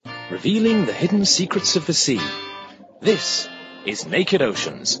revealing the hidden secrets of the sea. This is Naked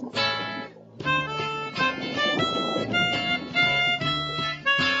Oceans.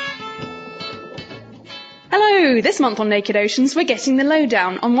 Hello! This month on Naked Oceans, we're getting the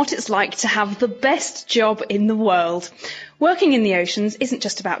lowdown on what it's like to have the best job in the world. Working in the oceans isn't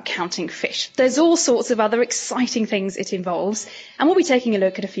just about counting fish. There's all sorts of other exciting things it involves, and we'll be taking a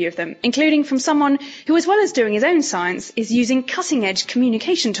look at a few of them, including from someone who, as well as doing his own science, is using cutting-edge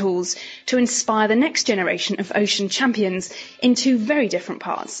communication tools to inspire the next generation of ocean champions in two very different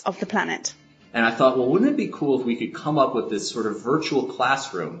parts of the planet. And I thought, well, wouldn't it be cool if we could come up with this sort of virtual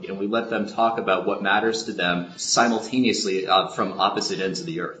classroom and we let them talk about what matters to them simultaneously from opposite ends of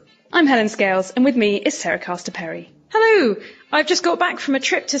the earth? I'm Helen Scales, and with me is Sarah Castor-Perry. Hello! I've just got back from a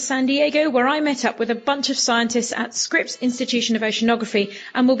trip to San Diego where I met up with a bunch of scientists at Scripps Institution of Oceanography,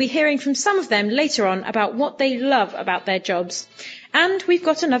 and we'll be hearing from some of them later on about what they love about their jobs. And we've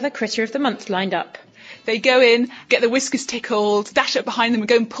got another Critter of the Month lined up. They go in, get their whiskers tickled, dash up behind them and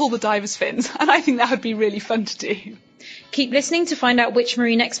go and pull the diver's fins. And I think that would be really fun to do. Keep listening to find out which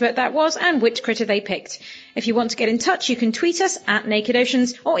marine expert that was and which critter they picked. If you want to get in touch, you can tweet us at Naked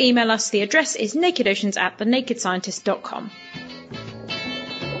Oceans or email us. The address is nakedoceans@thenakedscientist.com.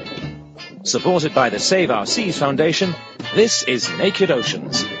 Supported by the Save Our Seas Foundation, this is Naked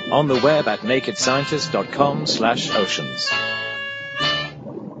Oceans, on the web at nakedscientist.com/oceans.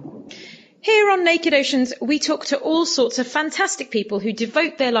 Here on Naked Oceans, we talk to all sorts of fantastic people who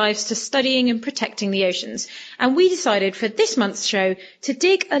devote their lives to studying and protecting the oceans. And we decided for this month's show to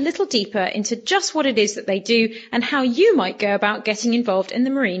dig a little deeper into just what it is that they do and how you might go about getting involved in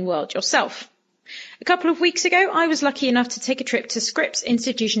the marine world yourself. A couple of weeks ago, I was lucky enough to take a trip to Scripps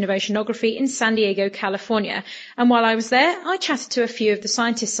Institution of Oceanography in San Diego, California. And while I was there, I chatted to a few of the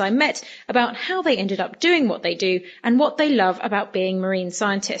scientists I met about how they ended up doing what they do and what they love about being marine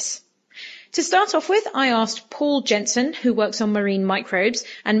scientists. To start off with, I asked Paul Jensen, who works on marine microbes,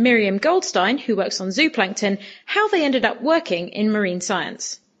 and Miriam Goldstein, who works on zooplankton, how they ended up working in marine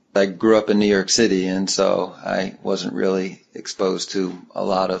science. I grew up in New York City, and so I wasn't really exposed to a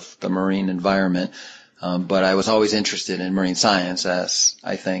lot of the marine environment, but I was always interested in marine science, as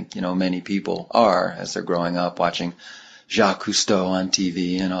I think, many people are as they're growing up watching Jacques Cousteau on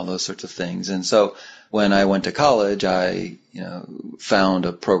TV and all those sorts of things. And so when I went to college, I, found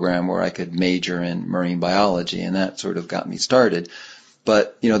a program where I could major in marine biology, and that sort of got me started.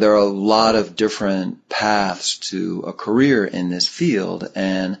 But, there are a lot of different paths to a career in this field,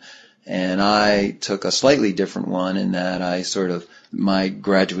 and I took a slightly different one in that my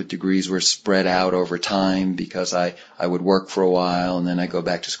graduate degrees were spread out over time because I would work for a while and then I go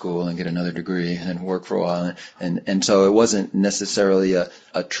back to school and get another degree and then work for a while. And so it wasn't necessarily a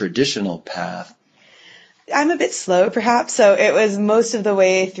traditional path. I'm a bit slow, perhaps, so it was most of the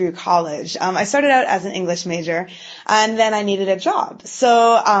way through college. I started out as an English major, and then I needed a job.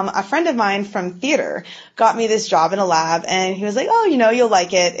 So a friend of mine from theater got me this job in a lab, and he was like, oh, you'll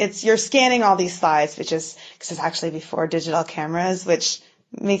like it. You're scanning all these slides, because it's actually before digital cameras, which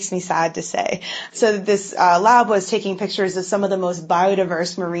makes me sad to say. So this lab was taking pictures of some of the most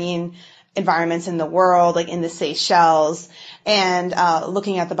biodiverse marine environments in the world, like in the Seychelles, and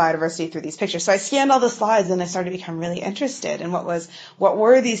looking at the biodiversity through these pictures. So I scanned all the slides and I started to become really interested in what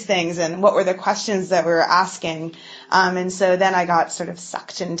were these things and what were the questions that we were asking. And so then I got sort of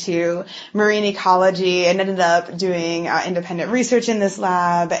sucked into marine ecology and ended up doing independent research in this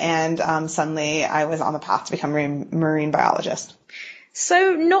lab, and suddenly I was on the path to become a marine biologist.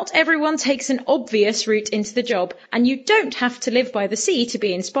 So not everyone takes an obvious route into the job, and you don't have to live by the sea to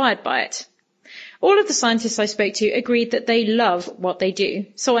be inspired by it. All of the scientists I spoke to agreed that they love what they do,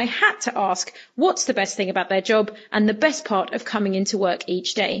 so I had to ask what's the best thing about their job and the best part of coming into work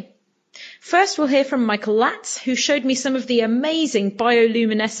each day. First, we'll hear from Michael Latz, who showed me some of the amazing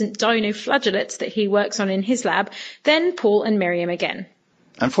bioluminescent dinoflagellates that he works on in his lab, then Paul and Miriam again.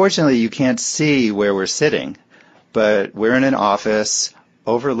 Unfortunately, you can't see where we're sitting, but we're in an office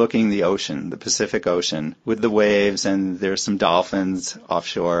overlooking the ocean, the Pacific Ocean, with the waves, and there's some dolphins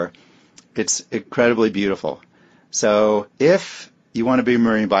offshore. It's incredibly beautiful. So if you want to be a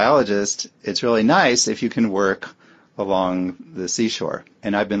marine biologist, it's really nice if you can work along the seashore.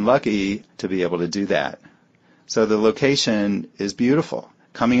 And I've been lucky to be able to do that. So the location is beautiful.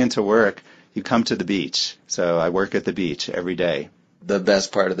 Coming into work, you come to the beach. So I work at the beach every day. The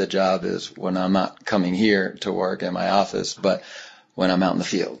best part of the job is when I'm not coming here to work in my office, but when I'm out in the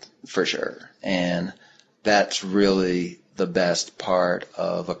field, for sure. And that's really the best part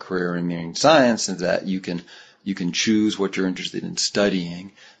of a career in marine science, is that you can choose what you're interested in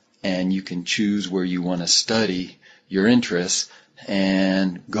studying, and you can choose where you want to study your interests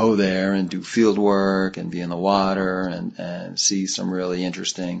and go there and do field work and be in the water and see some really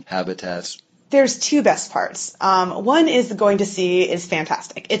interesting habitats. There's two best parts. One is the going to sea is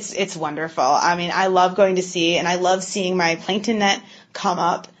fantastic. It's wonderful. I mean, I love going to sea, and I love seeing my plankton net come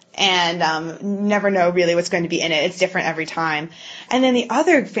up and never know really what's going to be in it. It's different every time. And then the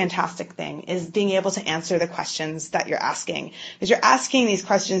other fantastic thing is being able to answer the questions that you're asking. Because you're asking these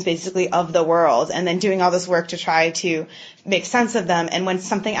questions basically of the world and then doing all this work to try to make sense of them. And when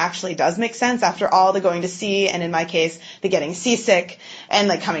something actually does make sense, after all the going to sea, and in my case, the getting seasick and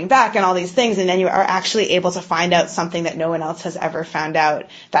like coming back and all these things, and then you are actually able to find out something that no one else has ever found out,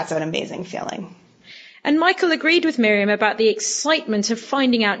 that's an amazing feeling. And Michael agreed with Miriam about the excitement of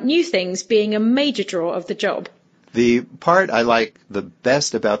finding out new things being a major draw of the job. The part I like the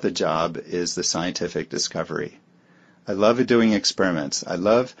best about the job is the scientific discovery. I love doing experiments. I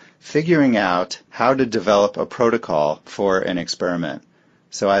love figuring out how to develop a protocol for an experiment.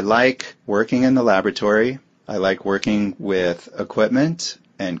 So I like working in the laboratory. I like working with equipment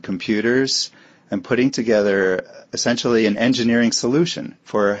and computers and putting together essentially an engineering solution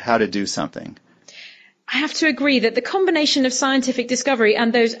for how to do something. I have to agree that the combination of scientific discovery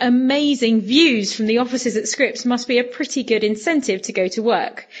and those amazing views from the offices at Scripps must be a pretty good incentive to go to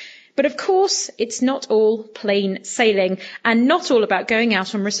work. But of course, it's not all plain sailing and not all about going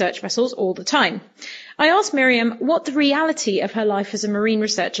out on research vessels all the time. I asked Miriam what the reality of her life as a marine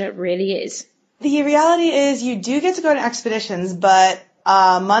researcher really is. The reality is you do get to go to expeditions, but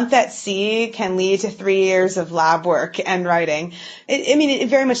a month at sea can lead to 3 years of lab work and writing. It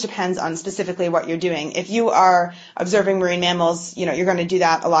very much depends on specifically what you're doing. If you are observing marine mammals, you're going to do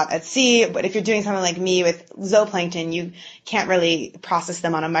that a lot at sea. But if you're doing something like me with zooplankton, you can't really process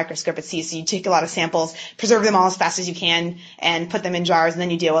them on a microscope at sea. So you take a lot of samples, preserve them all as fast as you can, and put them in jars, and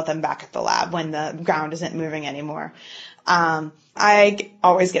then you deal with them back at the lab when the ground isn't moving anymore. I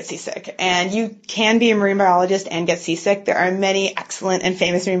always get seasick, and you can be a marine biologist and get seasick. There are many excellent and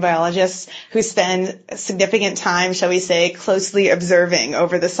famous marine biologists who spend significant time, shall we say, closely observing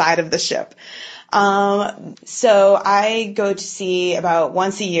over the side of the ship. So I go to sea about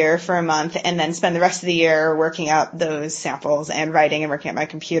once a year for a month and then spend the rest of the year working out those samples and writing and working at my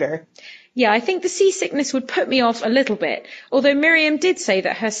computer. Yeah, I think the seasickness would put me off a little bit, although Miriam did say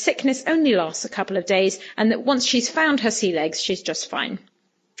that her sickness only lasts a couple of days and that once she's found her sea legs, she's just fine.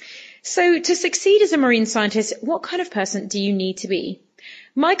 So to succeed as a marine scientist, what kind of person do you need to be?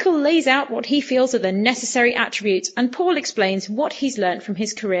 Michael lays out what he feels are the necessary attributes, and Paul explains what he's learned from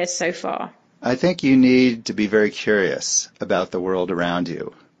his career so far. I think you need to be very curious about the world around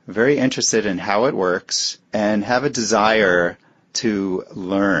you, very interested in how it works, and have a desire to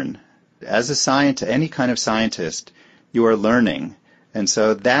learn. As a scientist, any kind of scientist, you are learning. And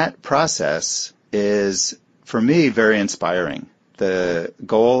so that process is, for me, very inspiring. The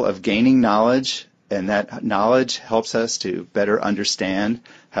goal of gaining knowledge, and that knowledge helps us to better understand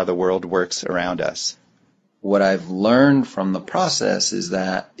how the world works around us. What I've learned from the process is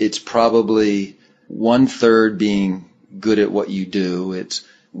that it's probably 1/3 being good at what you do. It's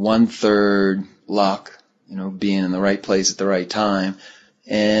 1/3 luck, being in the right place at the right time.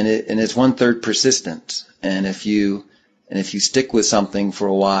 And it's 1/3 persistence. And if you stick with something for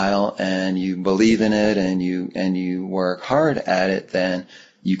a while and you believe in it and you work hard at it, then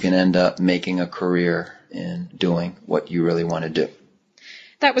you can end up making a career in doing what you really want to do.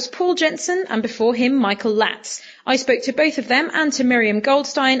 That was Paul Jensen, and before him, Michael Latz. I spoke to both of them and to Miriam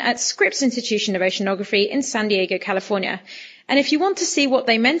Goldstein at Scripps Institution of Oceanography in San Diego, California. And if you want to see what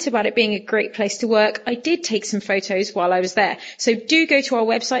they meant about it being a great place to work, I did take some photos while I was there. So do go to our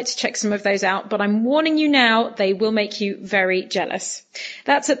website to check some of those out, but I'm warning you now, they will make you very jealous.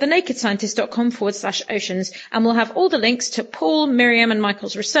 That's at thenakedscientist.com/oceans, and we'll have all the links to Paul, Miriam and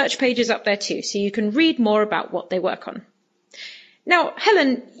Michael's research pages up there too, so you can read more about what they work on. Now,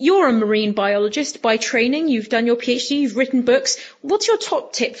 Helen, you're a marine biologist by training. You've done your PhD, you've written books. What's your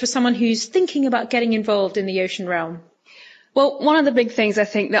top tip for someone who's thinking about getting involved in the ocean realm? Well, one of the big things I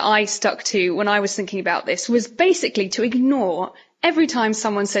think that I stuck to when I was thinking about this was basically to ignore every time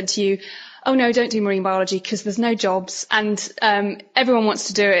someone said to you, oh no, don't do marine biology because there's no jobs and everyone wants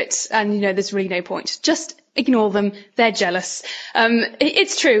to do it and, there's really no point. Just ignore them. They're jealous.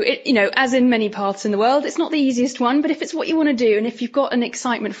 It's true. As in many paths in the world, it's not the easiest one, but if it's what you want to do and if you've got an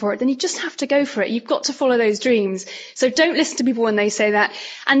excitement for it, then you just have to go for it. You've got to follow those dreams. So don't listen to people when they say that,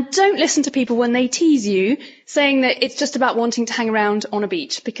 and don't listen to people when they tease you saying that it's just about wanting to hang around on a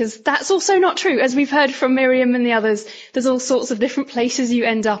beach, because that's also not true. As we've heard from Miriam and the others, there's all sorts of different places you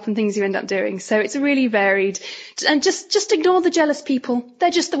end up and things you end up doing. So it's really varied. And just ignore the jealous people.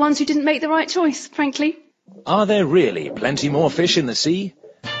 They're just the ones who didn't make the right choice, frankly. Are there really plenty more fish in the sea?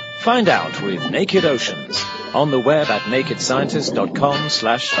 Find out with Naked Oceans on the web at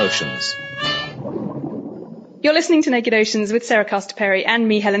nakedscientist.com/oceans. You're listening to Naked Oceans with Sarah Castor-Perry and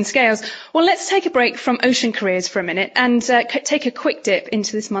me, Helen Scales. Well, let's take a break from ocean careers for a minute and take a quick dip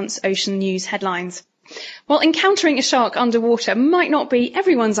into this month's ocean news headlines. Well, encountering a shark underwater might not be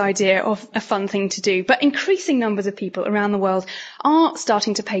everyone's idea of a fun thing to do, but increasing numbers of people around the world are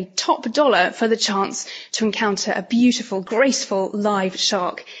starting to pay top dollar for the chance to encounter a beautiful, graceful, live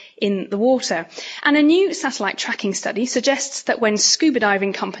shark in the water. And a new satellite tracking study suggests that when scuba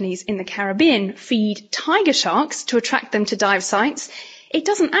diving companies in the Caribbean feed tiger sharks to attract them to dive sites, it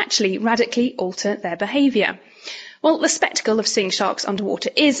doesn't actually radically alter their behaviour. Well, the spectacle of seeing sharks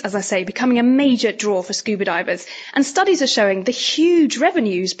underwater is, as I say, becoming a major draw for scuba divers, and studies are showing the huge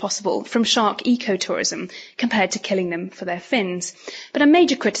revenues possible from shark ecotourism compared to killing them for their fins. But a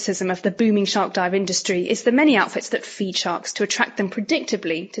major criticism of the booming shark dive industry is the many outfits that feed sharks to attract them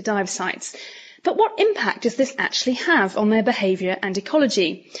predictably to dive sites. But what impact does this actually have on their behaviour and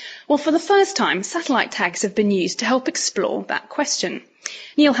ecology? Well, for the first time, satellite tags have been used to help explore that question.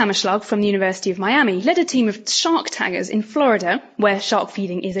 Neil Hammerschlag from the University of Miami led a team of shark taggers in Florida, where shark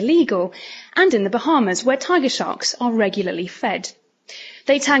feeding is illegal, and in the Bahamas, where tiger sharks are regularly fed.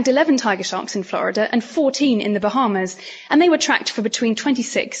 They tagged 11 tiger sharks in Florida and 14 in the Bahamas, and they were tracked for between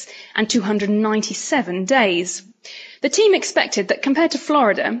 26 and 297 days. The team expected that compared to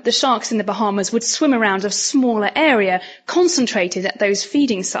Florida, the sharks in the Bahamas would swim around a smaller area, concentrated at those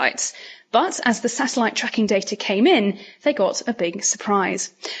feeding sites. But as the satellite tracking data came in, they got a big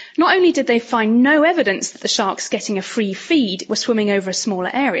surprise. Not only did they find no evidence that the sharks getting a free feed were swimming over a smaller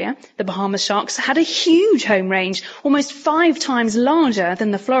area, the Bahamas sharks had a huge home range, almost 5 times larger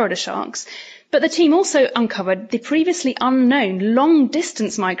than the Florida sharks. But the team also uncovered the previously unknown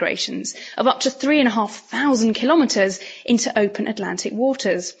long-distance migrations of up to 3,500 kilometres into open Atlantic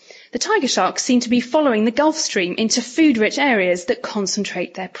waters. The tiger sharks seem to be following the Gulf Stream into food-rich areas that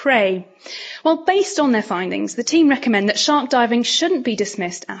concentrate their prey. Well, based on their findings, the team recommend that shark diving shouldn't be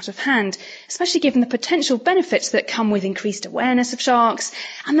dismissed out of hand, especially given the potential benefits that come with increased awareness of sharks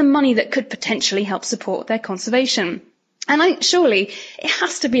and the money that could potentially help support their conservation. And surely it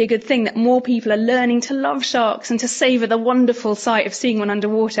has to be a good thing that more people are learning to love sharks and to savour the wonderful sight of seeing one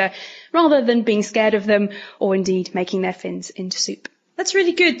underwater, rather than being scared of them or indeed making their fins into soup. That's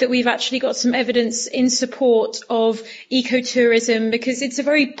really good that we've actually got some evidence in support of ecotourism, because it's a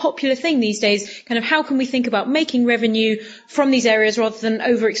very popular thing these days. Kind of how can we think about making revenue from these areas rather than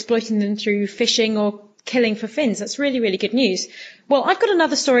over-exploiting them through fishing or killing for fins? That's really, really good news. Well, I've got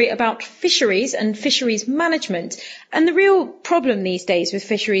another story about fisheries and fisheries management. And the real problem these days with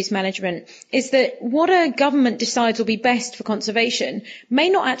fisheries management is that what a government decides will be best for conservation may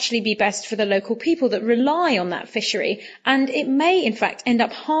not actually be best for the local people that rely on that fishery. And it may, in fact, end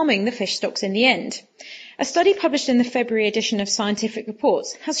up harming the fish stocks in the end. A study published in the February edition of Scientific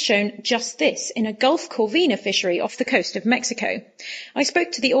Reports has shown just this in a Gulf Corvina fishery off the coast of Mexico. I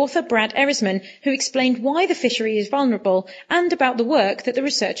spoke to the author Brad Erisman, who explained why the fishery is vulnerable and about the work that the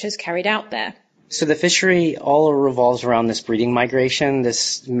researchers carried out there. So the fishery all revolves around this breeding migration,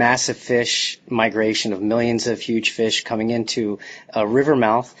 this massive fish migration of millions of huge fish coming into a river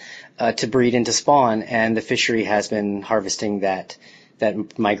mouth to breed and to spawn, and the fishery has been harvesting that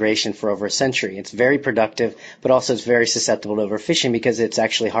migration for over a century. It's very productive, but also it's very susceptible to overfishing because it's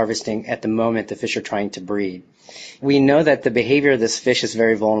actually harvesting at the moment the fish are trying to breed. We know that the behavior of this fish is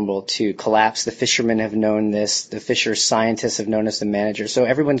very vulnerable to collapse. The fishermen have known this. The fisher scientists have known this, the managers. So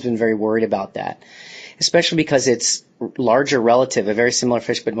everyone's been very worried about that, especially because it's larger relative, a very similar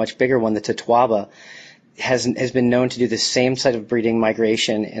fish, but much bigger one, the Totoaba, has been known to do the same sort of breeding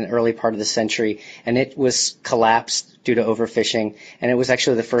migration in the early part of the century, and it was collapsed due to overfishing, and it was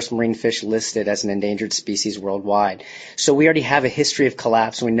actually the first marine fish listed as an endangered species worldwide. So we already have a history of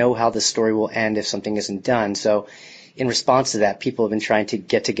collapse, and we know how the story will end if something isn't done. So in response to that, people have been trying to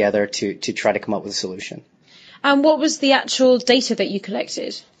get together to try to come up with a solution. And what was the actual data that you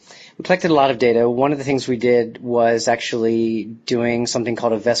collected? We collected a lot of data. One of the things we did was actually doing something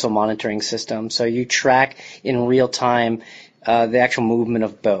called a vessel monitoring system. So you track in real time the actual movement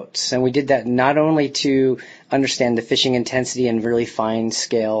of boats. And we did that not only to understand the fishing intensity in really fine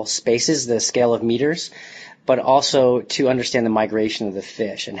scale spaces, the scale of meters, but also to understand the migration of the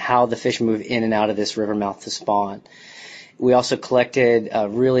fish and how the fish move in and out of this river mouth to spawn. We also collected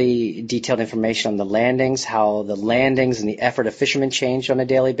really detailed information on the landings, how the landings and the effort of fishermen changed on a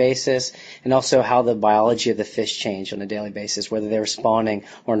daily basis, and also how the biology of the fish changed on a daily basis, whether they were spawning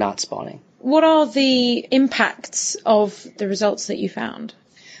or not spawning. What are the impacts of the results that you found?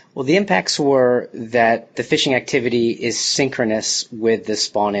 Well, the impacts were that the fishing activity is synchronous with the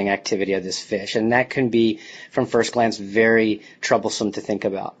spawning activity of this fish, and that can be, from first glance, very troublesome to think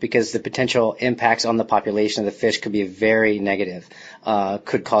about because the potential impacts on the population of the fish could be very negative,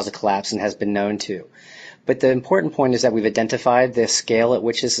 could cause a collapse and has been known to. But the important point is that we've identified the scale at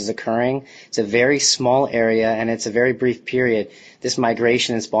which this is occurring. It's a very small area, and it's a very brief period. This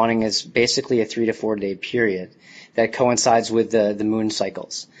migration and spawning is basically a 3 to 4 day period that coincides with the moon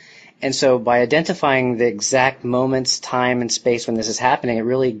cycles. And so by identifying the exact moments, time, and space when this is happening, it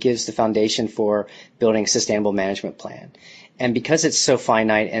really gives the foundation for building a sustainable management plan. And because it's so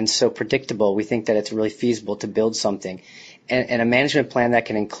finite and so predictable, we think that it's really feasible to build something. And a management plan that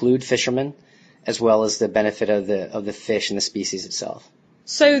can include fishermen, as well as the benefit of the fish and the species itself.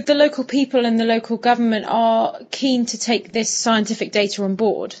 So the local people and the local government are keen to take this scientific data on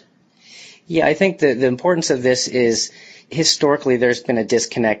board? Yeah, I think the importance of this is historically there's been a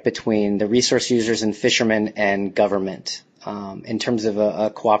disconnect between the resource users and fishermen and government in terms of a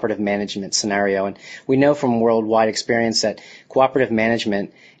cooperative management scenario. And we know from worldwide experience that cooperative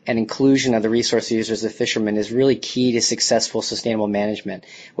management and inclusion of the resource users, the fishermen, is really key to successful sustainable management,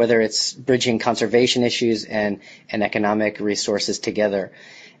 whether it's bridging conservation issues and economic resources together.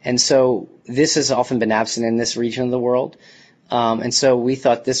 And so this has often been absent in this region of the world. And so we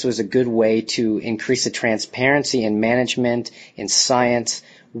thought this was a good way to increase the transparency in management, in science,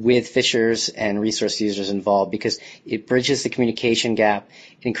 with fishers and resource users involved, because it bridges the communication gap,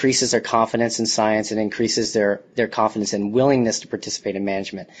 it increases their confidence in science, and increases their confidence and willingness to participate in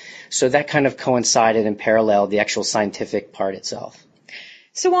management. So that kind of coincided and paralleled the actual scientific part itself.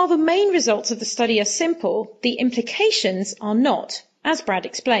 So while the main results of the study are simple, the implications are not, as Brad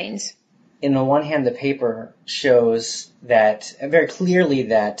explains. On the one hand, the paper shows that very clearly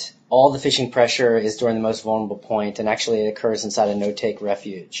that all the fishing pressure is during the most vulnerable point, and actually it occurs inside a no-take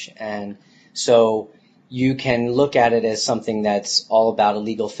refuge. And so you can look at it as something that's all about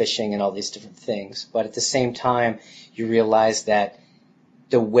illegal fishing and all these different things. But at the same time, you realize that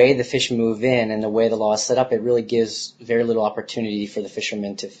the way the fish move in and the way the law is set up, it really gives very little opportunity for the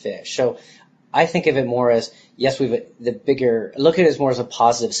fishermen to fish. So I think of it more as, yes, look at it as more as a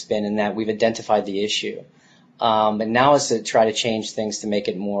positive spin in that we've identified the issue. But now is to try to change things to make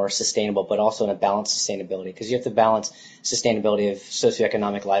it more sustainable, but also in a balanced sustainability, because you have to balance sustainability of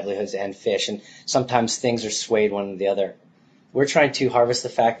socioeconomic livelihoods and fish, and sometimes things are swayed one or the other. We're trying to harvest the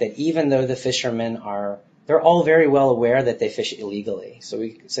fact that even though the fishermen they're all very well aware that they fish illegally. So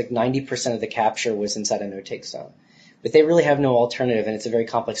it's like 90% of the capture was inside a no-take zone. But they really have no alternative, and it's a very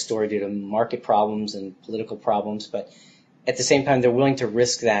complex story due to market problems and political problems. But at the same time, they're willing to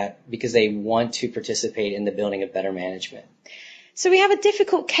risk that because they want to participate in the building of better management. So we have a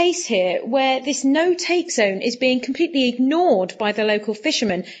difficult case here where this no-take zone is being completely ignored by the local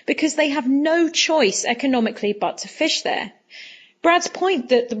fishermen because they have no choice economically but to fish there. Brad's point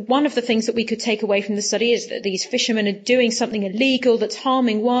that one of the things that we could take away from the study is that these fishermen are doing something illegal that's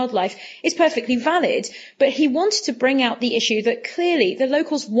harming wildlife is perfectly valid, but he wanted to bring out the issue that clearly the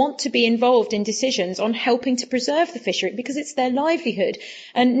locals want to be involved in decisions on helping to preserve the fishery because it's their livelihood.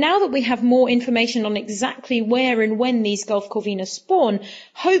 And now that we have more information on exactly where and when these Gulf corvinas spawn,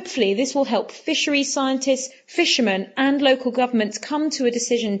 hopefully this will help fishery scientists, fishermen and local governments come to a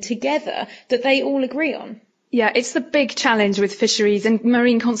decision together that they all agree on. Yeah, it's the big challenge with fisheries and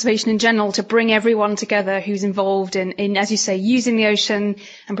marine conservation in general to bring everyone together who's involved in, as you say, using the ocean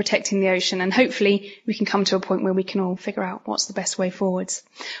and protecting the ocean. And hopefully we can come to a point where we can all figure out what's the best way forwards.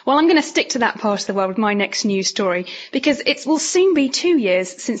 Well, I'm going to stick to that part of the world with my next news story because it will soon be 2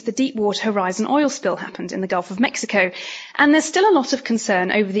 years since the Deepwater Horizon oil spill happened in the Gulf of Mexico. And there's still a lot of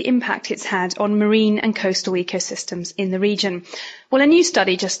concern over the impact it's had on marine and coastal ecosystems in the region. Well, a new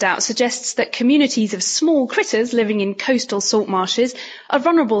study just out suggests that communities of small critters living in coastal salt marshes are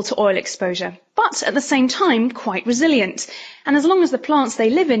vulnerable to oil exposure, but at the same time quite resilient. And as long as the plants they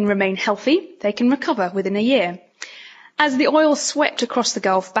live in remain healthy, they can recover within a year. As the oil swept across the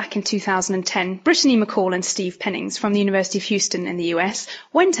Gulf back in 2010, Brittany McCall and Steve Pennings from the University of Houston in the US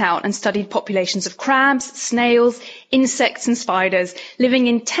went out and studied populations of crabs, snails, insects and spiders living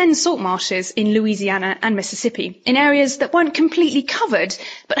in 10 salt marshes in Louisiana and Mississippi, in areas that weren't completely covered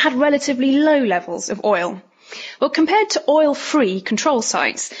but had relatively low levels of oil. Well, compared to oil-free control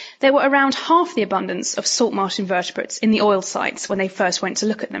sites, there were around half the abundance of salt marsh invertebrates in the oil sites when they first went to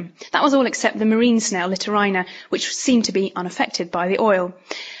look at them. That was all except the marine snail Littorina, which seemed to be unaffected by the oil.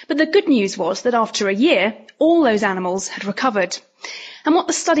 But the good news was that after a year, all those animals had recovered. And what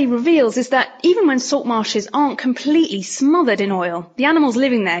the study reveals is that even when salt marshes aren't completely smothered in oil, the animals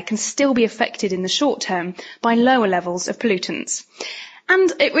living there can still be affected in the short term by lower levels of pollutants. And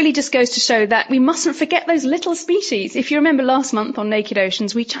it really just goes to show that we mustn't forget those little species. If you remember last month on Naked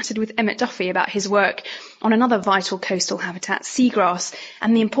Oceans, we chatted with Emmett Duffy about his work on another vital coastal habitat, seagrass,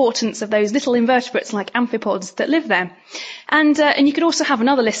 and the importance of those little invertebrates like amphipods that live there. And you could also have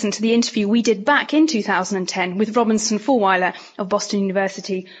another listen to the interview we did back in 2010 with Robinson Fulweiler of Boston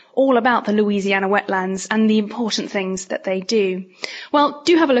University, all about the Louisiana wetlands and the important things that they do. Well,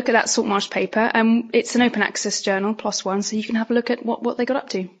 do have a look at that Saltmarsh paper. It's an open access journal, PLOS One, so you can have a look at what they got up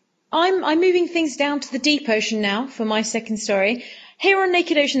to. I'm moving things down to the deep ocean now for my second story. Here on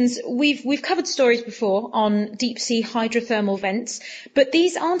Naked Oceans, we've covered stories before on deep sea hydrothermal vents, but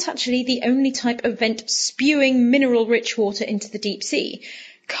these aren't actually the only type of vent spewing mineral-rich water into the deep sea.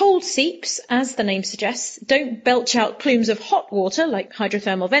 Cold seeps, as the name suggests, don't belch out plumes of hot water like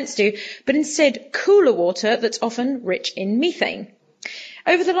hydrothermal vents do, but instead cooler water that's often rich in methane.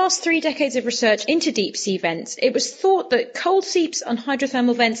 Over the last 3 decades of research into deep sea vents, it was thought that cold seeps and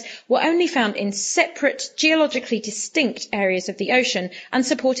hydrothermal vents were only found in separate, geologically distinct areas of the ocean and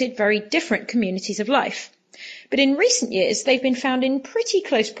supported very different communities of life. But in recent years, they've been found in pretty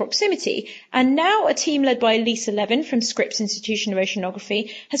close proximity, and now a team led by Lisa Levin from Scripps Institution of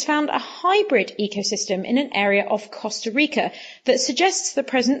Oceanography has found a hybrid ecosystem in an area off Costa Rica that suggests the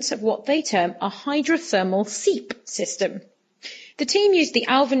presence of what they term a hydrothermal seep system. The team used the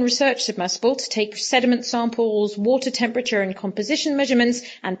Alvin Research Submersible to take sediment samples, water temperature and composition measurements,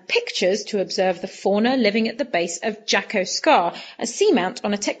 and pictures to observe the fauna living at the base of Jacko Scar, a seamount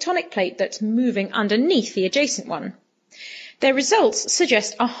on a tectonic plate that's moving underneath the adjacent one. Their results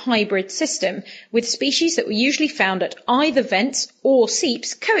suggest a hybrid system, with species that were usually found at either vents or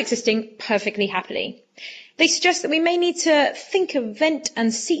seeps coexisting perfectly happily. They suggest that we may need to think of vent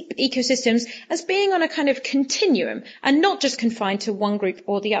and seep ecosystems as being on a kind of continuum and not just confined to one group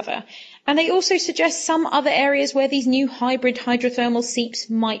or the other. And they also suggest some other areas where these new hybrid hydrothermal seeps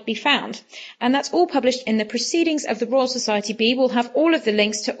might be found. And that's all published in the Proceedings of the Royal Society B. We'll have all of the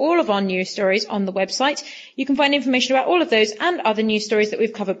links to all of our news stories on the website. You can find information about all of those and other news stories that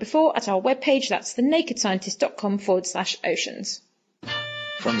we've covered before at our webpage. That's thenakedscientist.com/oceans.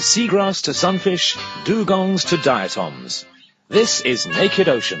 From seagrass to sunfish, dugongs to diatoms. This is Naked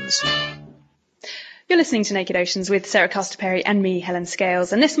Oceans. You're listening to Naked Oceans with Sarah Castor-Perry and me, Helen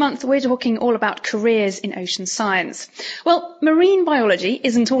Scales, and this month we're talking all about careers in ocean science. Well, marine biology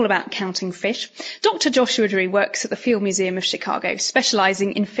isn't all about counting fish. Dr. Joshua Drew works at the Field Museum of Chicago,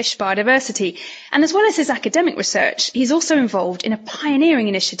 specialising in fish biodiversity, and as well as his academic research, he's also involved in a pioneering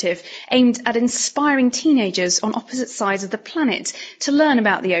initiative aimed at inspiring teenagers on opposite sides of the planet to learn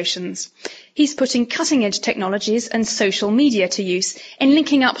about the oceans. He's putting cutting-edge technologies and social media to use in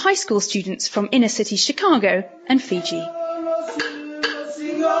linking up high school students from inner-city Chicago and Fiji.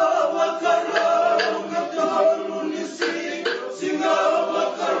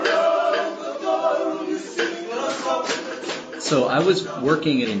 So I was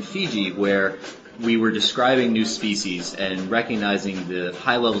working in Fiji where we were describing new species and recognizing the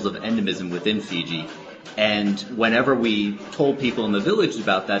high levels of endemism within Fiji. And whenever we told people in the village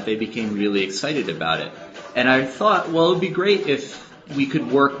about that, they became really excited about it. And I thought, well, it would be great if we could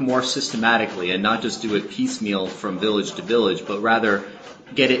work more systematically and not just do it piecemeal from village to village, but rather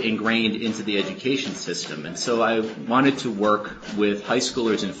get it ingrained into the education system. And so I wanted to work with high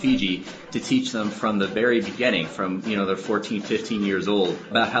schoolers in Fiji to teach them from the very beginning, from, they're 14, 15 years old,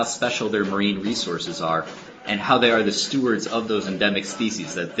 about how special their marine resources are and how they are the stewards of those endemic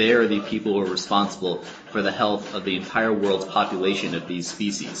species, that they are the people who are responsible for the health of the entire world's population of these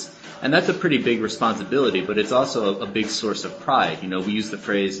species. And that's a pretty big responsibility, but it's also a big source of pride. We use the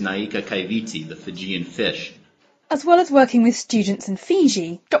phrase Naika Kaiviti, the Fijian fish. As well as working with students in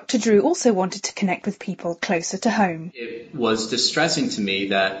Fiji, Dr. Drew also wanted to connect with people closer to home. It was distressing to me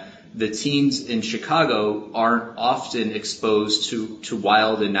that the teens in Chicago aren't often exposed to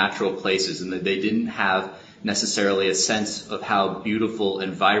wild and natural places, and that they didn't have necessarily a sense of how beautiful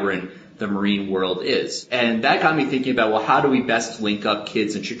and vibrant the marine world is. And that got me thinking about, well, how do we best link up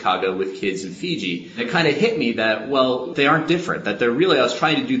kids in Chicago with kids in Fiji? And it kind of hit me that, well, they aren't different, that they're really, I was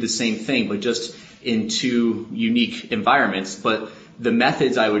trying to do the same thing, but just in two unique environments. But the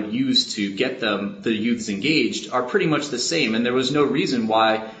methods I would use to get the youths engaged are pretty much the same. And there was no reason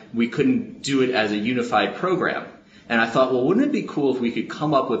why we couldn't do it as a unified program. And I thought, well, wouldn't it be cool if we could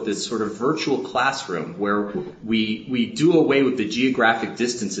come up with this sort of virtual classroom where we do away with the geographic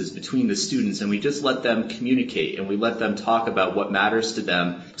distances between the students and we just let them communicate and we let them talk about what matters to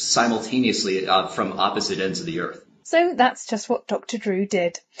them simultaneously from opposite ends of the earth. So that's just what Dr. Drew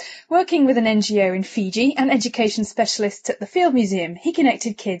did. Working with an NGO in Fiji and education specialists at the Field Museum, he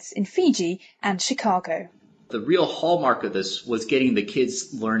connected kids in Fiji and Chicago. The real hallmark of this was getting the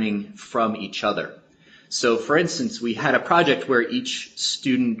kids learning from each other. So, for instance, we had a project where each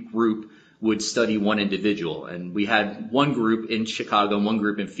student group would study one individual. And we had one group in Chicago and one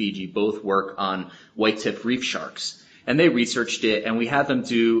group in Fiji both work on white-tipped reef sharks. And they researched it, and we had them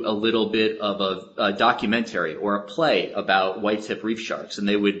do a little bit of a documentary or a play about white-tipped reef sharks. And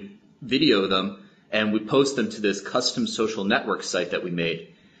they would video them, and we'd post them to this custom social network site that we made.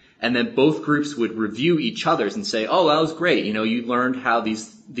 And then both groups would review each other's and say, oh, that was great. You know, you learned how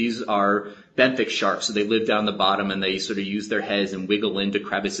these are benthic sharks. So they live down the bottom and they sort of use their heads and wiggle into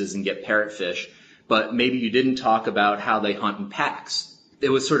crevices and get parrotfish. But maybe you didn't talk about how they hunt in packs. It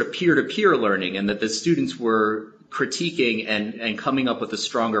was sort of peer-to-peer learning, and that the students were critiquing and coming up with a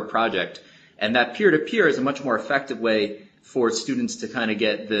stronger project. And that peer-to-peer is a much more effective way for students to kind of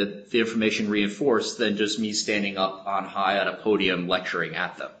get the information reinforced than just me standing up on high on a podium lecturing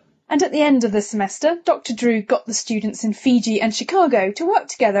at them. And at the end of the semester, Dr. Drew got the students in Fiji and Chicago to work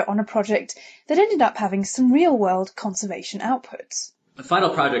together on a project that ended up having some real-world conservation outputs. The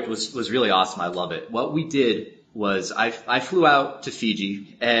final project was really awesome. I love it. What we did was I flew out to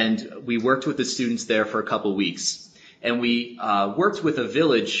Fiji, and we worked with the students there for a couple weeks. And we worked with a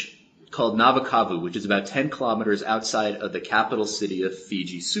village called Navakavu, which is about 10 kilometers outside of the capital city of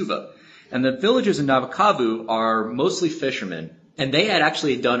Fiji, Suva. And the villagers in Navakavu are mostly fishermen. And they had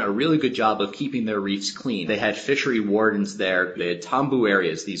actually done a really good job of keeping their reefs clean. They had fishery wardens there. They had tambu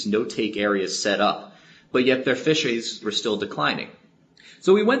areas, these no-take areas set up. But yet their fisheries were still declining.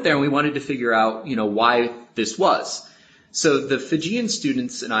 So we went there and we wanted to figure out, why this was. So the Fijian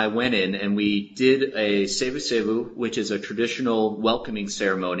students and I went in and we did a sevu-sevu, which is a traditional welcoming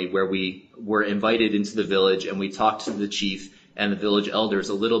ceremony where we were invited into the village and we talked to the chief and the village elders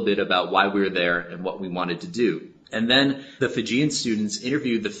a little bit about why we were there and what we wanted to do. And then the Fijian students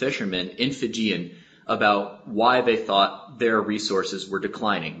interviewed the fishermen in Fijian about why they thought their resources were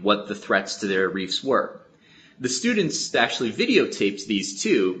declining, what the threats to their reefs were. The students actually videotaped these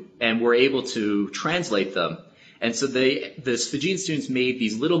too and were able to translate them. And so the Fijian students made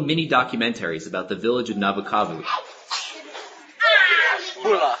these little mini documentaries about the village of Navakavu.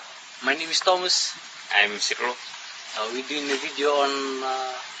 Hola, my name is Thomas. I'm Cyril. We're doing a video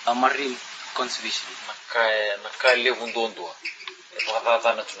on marine conservation.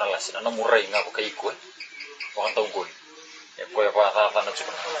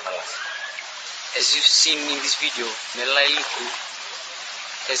 As you've seen in this video, Melailuku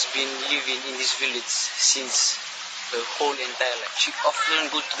has been living in this village since her whole entire life. She often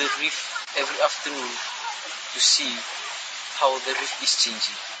go to the reef every afternoon to see how the reef is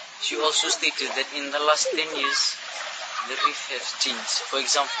changing. She also stated that in the last 10 years, the reef has changed. For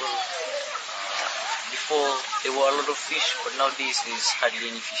example, before there were a lot of fish, but nowadays there's hardly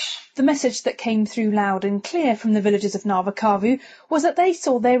any fish. The message that came through loud and clear from the villagers of Navakavu was that they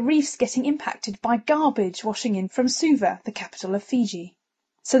saw their reefs getting impacted by garbage washing in from Suva, the capital of Fiji.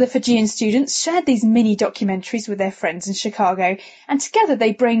 So the Fijian students shared these mini documentaries with their friends in Chicago, and together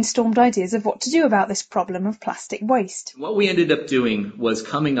they brainstormed ideas of what to do about this problem of plastic waste. What we ended up doing was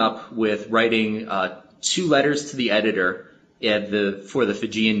coming up with writing 2 letters to the editor for the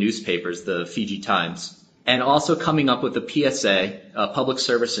Fijian newspapers, the Fiji Times, and also coming up with a PSA, a public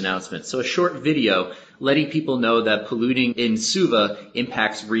service announcement. So a short video letting people know that polluting in Suva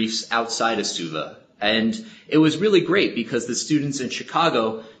impacts reefs outside of Suva. And it was really great because the students in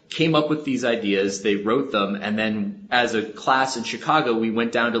Chicago came up with these ideas, they wrote them, and then as a class in Chicago, we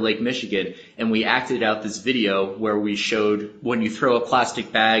went down to Lake Michigan and we acted out this video where we showed when you throw a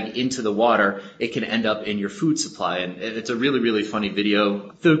plastic bag into the water, it can end up in your food supply. And it's a really, really funny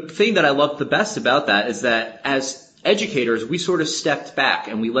video. The thing that I loved the best about that is that as educators, we sort of stepped back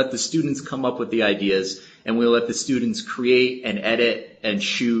and we let the students come up with the ideas and we let the students create and edit and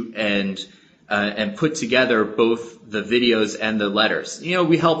shoot and put together both the videos and the letters.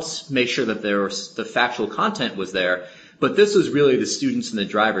 We helped make sure that the factual content was there, but this was really the students in the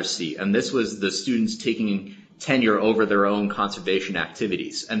driver's seat, and this was the students taking tenure over their own conservation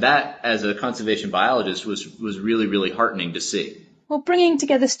activities. And that, as a conservation biologist, was really, really heartening to see. Well, bringing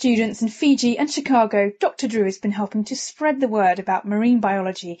together students in Fiji and Chicago, Dr. Drew has been helping to spread the word about marine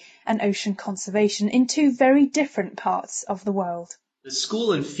biology and ocean conservation in 2 very different parts of the world. The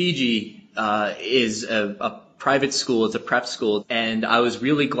school in Fiji is a private school. It's a prep school. And I was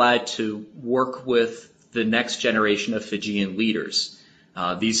really glad to work with the next generation of Fijian leaders.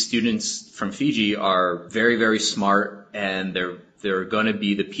 These students from Fiji are very, very smart, and they're going to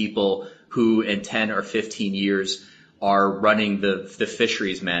be the people who in 10 or 15 years are running the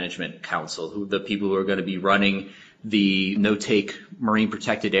Fisheries Management Council, the people who are going to be running the No-Take Marine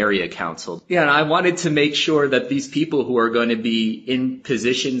Protected Area Council. Yeah, and I wanted to make sure that these people who are going to be in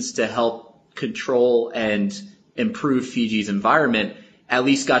positions to help control and improve Fiji's environment at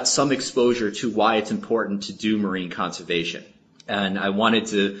least got some exposure to why it's important to do marine conservation. And I wanted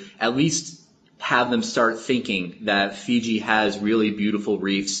to at least have them start thinking that Fiji has really beautiful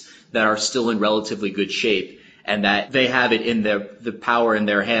reefs that are still in relatively good shape, and that they have it in the power in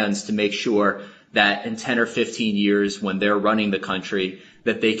their hands to make sure that in 10 or 15 years when they're running the country,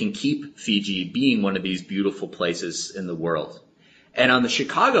 that they can keep Fiji being one of these beautiful places in the world. And on the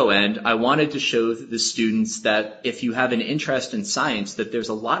Chicago end, I wanted to show the students that if you have an interest in science, that there's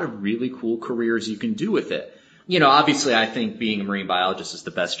a lot of really cool careers you can do with it. You know, obviously I think being a marine biologist is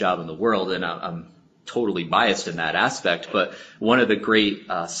the best job in the world, and I'm totally biased in that aspect, but one of the great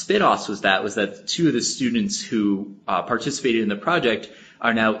spin-offs was that two of the students who participated in the project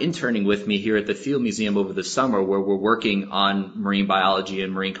are now interning with me here at the Field Museum over the summer, where we're working on marine biology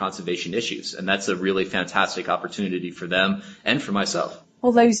and marine conservation issues. And that's a really fantastic opportunity for them and for myself.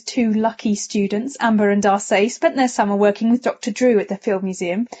 Well, those two lucky students, Amber and Darcy, spent their summer working with Dr. Drew at the Field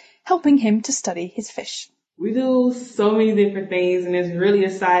Museum, helping him to study his fish. We do so many different things, and it's really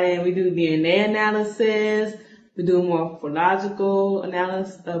exciting. We do DNA analysis. We do morphological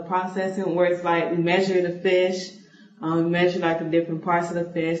analysis, processing, where it's like we measure the fish. Measure like the different parts of the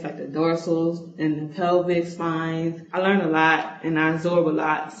fish, like the dorsals and the pelvic spines. I learn a lot and I absorb a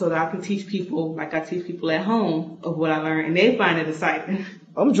lot so that I can teach people, like I teach people at home, of what I learned, and they find it exciting.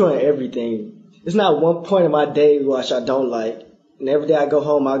 I'm enjoying everything. There's not one point in my day which I don't like. And every day I go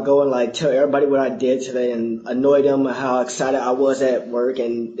home, I go and like tell everybody what I did today and annoy them and how excited I was at work,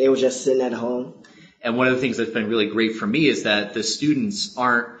 and they were just sitting at home. And one of the things that's been really great for me is that the students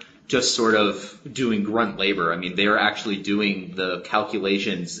aren't just sort of doing grunt labor. I mean, they're actually doing the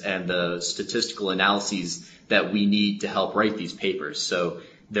calculations and the statistical analyses that we need to help write these papers. So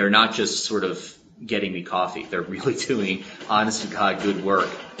they're not just sort of getting me coffee. They're really doing honest to God good work.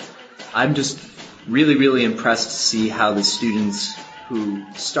 I'm just really, really impressed to see how the students who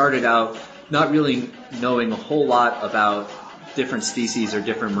started out not really knowing a whole lot about different species or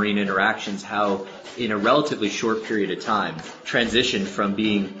different marine interactions, how in a relatively short period of time transitioned from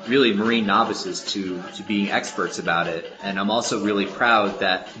being really marine novices to being experts about it. And I'm also really proud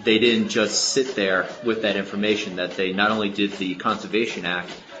that they didn't just sit there with that information, that they not only did the Conservation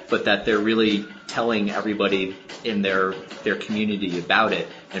Act, but that they're really telling everybody in their community about it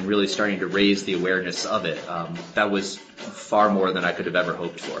and really starting to raise the awareness of it. That was far more than I could have ever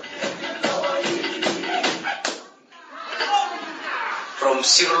hoped for. From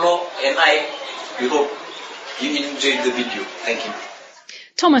Cirlo and we hope you enjoyed the video. Thank you.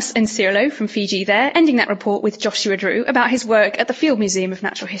 Thomas and Cirlo from Fiji there, ending that report with Joshua Drew about his work at the Field Museum of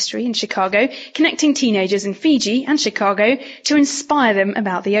Natural History in Chicago, connecting teenagers in Fiji and Chicago to inspire them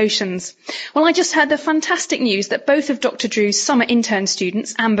about the oceans. Well, I just heard the fantastic news that both of Dr. Drew's summer intern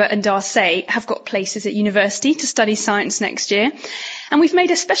students, Amber and Darcy, have got places at university to study science next year. And we've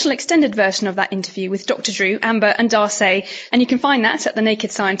made a special extended version of that interview with Dr. Drew, Amber and Darcy, and you can find that at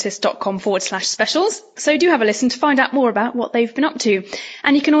thenakedscientist.com/specials. So do have a listen to find out more about what they've been up to.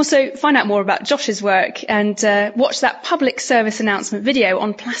 And you can also find out more about Josh's work and watch that public service announcement video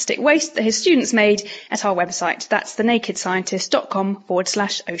on plastic waste that his students made at our website. That's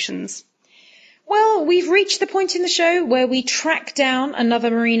thenakedscientist.com/oceans. Well, we've reached the point in the show where we track down another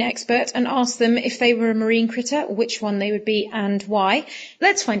marine expert and ask them if they were a marine critter, which one they would be and why.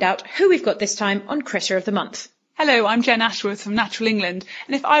 Let's find out who we've got this time on Critter of the Month. Hello, I'm Jen Ashworth from Natural England,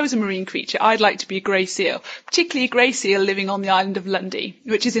 and if I was a marine creature, I'd like to be a grey seal, particularly a grey seal living on the island of Lundy,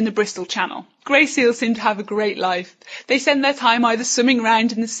 which is in the Bristol Channel. Grey seals seem to have a great life. They spend their time either swimming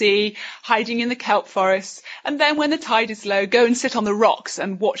around in the sea, hiding in the kelp forests, and then when the tide is low, go and sit on the rocks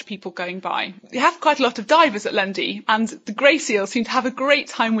and watch people going by. They have quite a lot of divers at Lundy, and the grey seals seem to have a great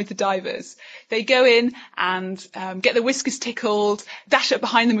time with the divers. They go in and get their whiskers tickled, dash up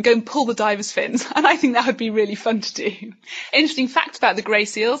behind them and go and pull the divers' fins, and I think that would be really fun to do. Interesting fact about the grey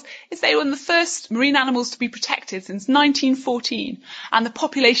seals is they were one of the first marine animals to be protected since 1914, and the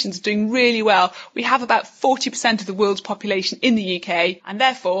populations are doing really well. We have about 40% of the world's population in the UK, and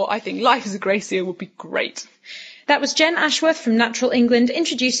therefore I think life as a grey seal would be great. That was Jen Ashworth from Natural England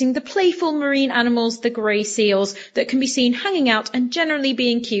introducing the playful marine animals, the grey seals, that can be seen hanging out and generally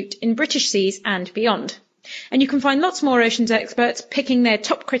being cute in British seas and beyond. And you can find lots more oceans experts picking their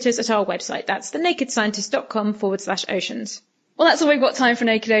top critters at our website. That's thenakedscientist.com/oceans. Well, that's all we've got time for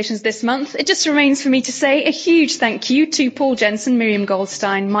Naked Oceans this month. It just remains for me to say a huge thank you to Paul Jensen, Miriam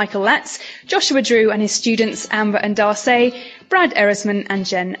Goldstein, Michael Latz, Joshua Drew and his students Amber and Darcy, Brad Erisman and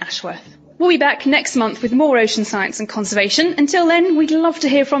Jen Ashworth. We'll be back next month with more ocean science and conservation. Until then, we'd love to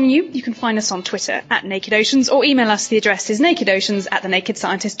hear from you. You can find us on Twitter @NakedOceans or email us. The address is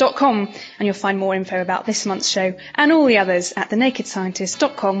nakedoceans@thenakedscientist.com, and you'll find more info about this month's show and all the others at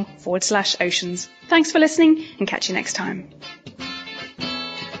thenakedscientist.com/oceans. Thanks for listening, and catch you next time.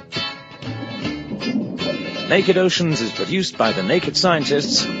 Naked Oceans is produced by the Naked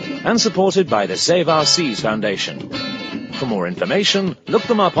Scientists and supported by the Save Our Seas Foundation. For more information, look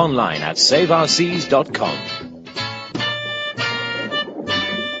them up online at saveourseas.com.